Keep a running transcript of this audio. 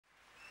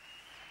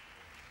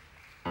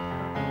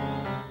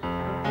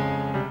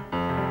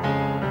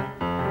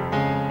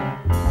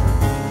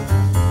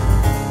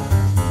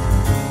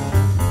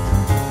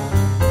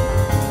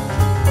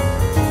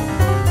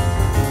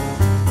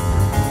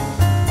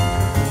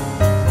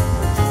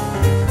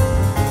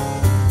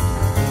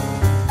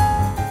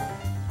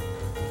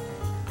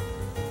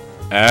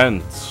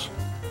Ants.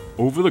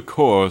 Over the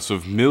course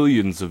of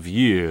millions of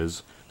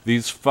years,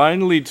 these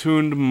finely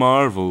tuned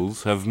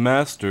marvels have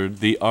mastered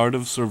the art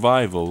of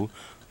survival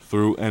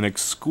through an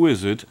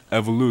exquisite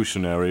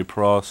evolutionary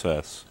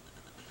process.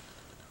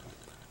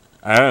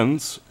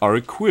 Ants are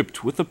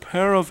equipped with a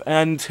pair of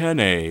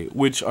antennae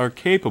which are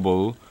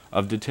capable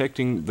of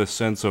detecting the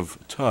sense of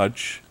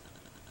touch,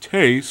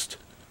 taste,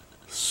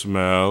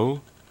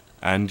 smell,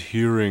 and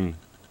hearing.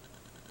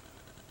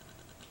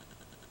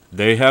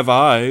 They have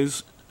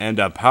eyes and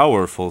a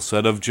powerful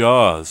set of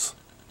jaws.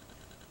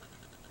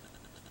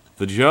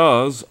 The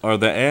jaws are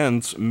the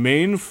ant's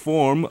main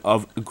form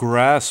of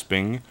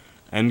grasping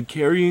and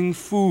carrying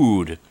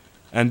food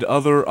and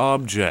other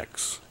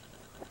objects.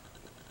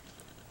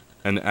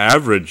 An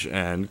average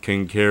ant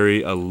can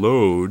carry a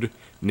load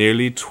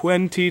nearly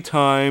 20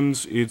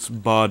 times its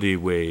body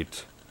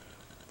weight.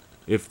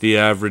 If the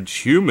average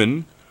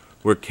human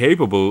were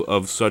capable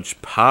of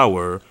such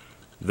power,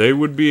 they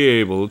would be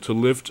able to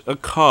lift a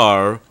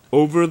car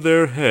over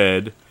their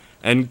head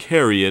and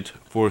carry it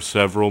for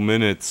several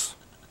minutes.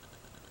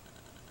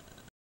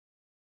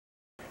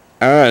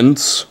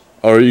 Ants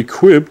are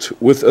equipped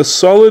with a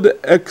solid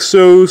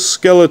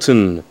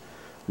exoskeleton,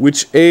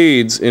 which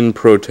aids in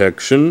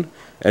protection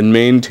and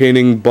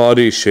maintaining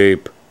body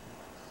shape.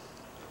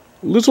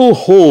 Little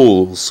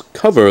holes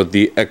cover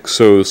the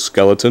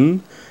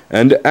exoskeleton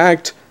and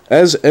act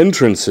as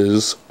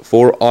entrances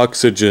for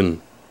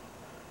oxygen.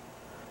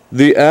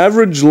 The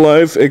average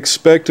life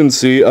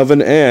expectancy of an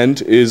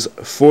ant is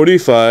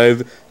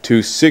 45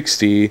 to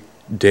 60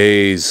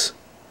 days.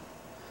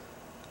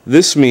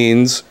 This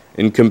means,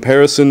 in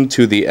comparison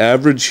to the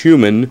average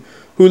human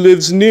who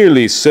lives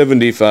nearly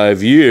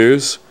 75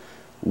 years,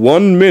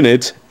 1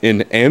 minute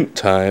in ant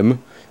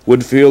time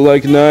would feel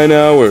like 9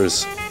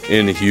 hours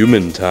in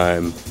human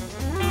time.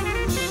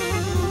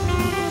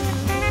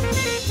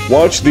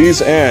 Watch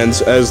these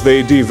ants as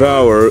they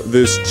devour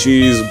this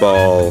cheese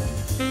ball.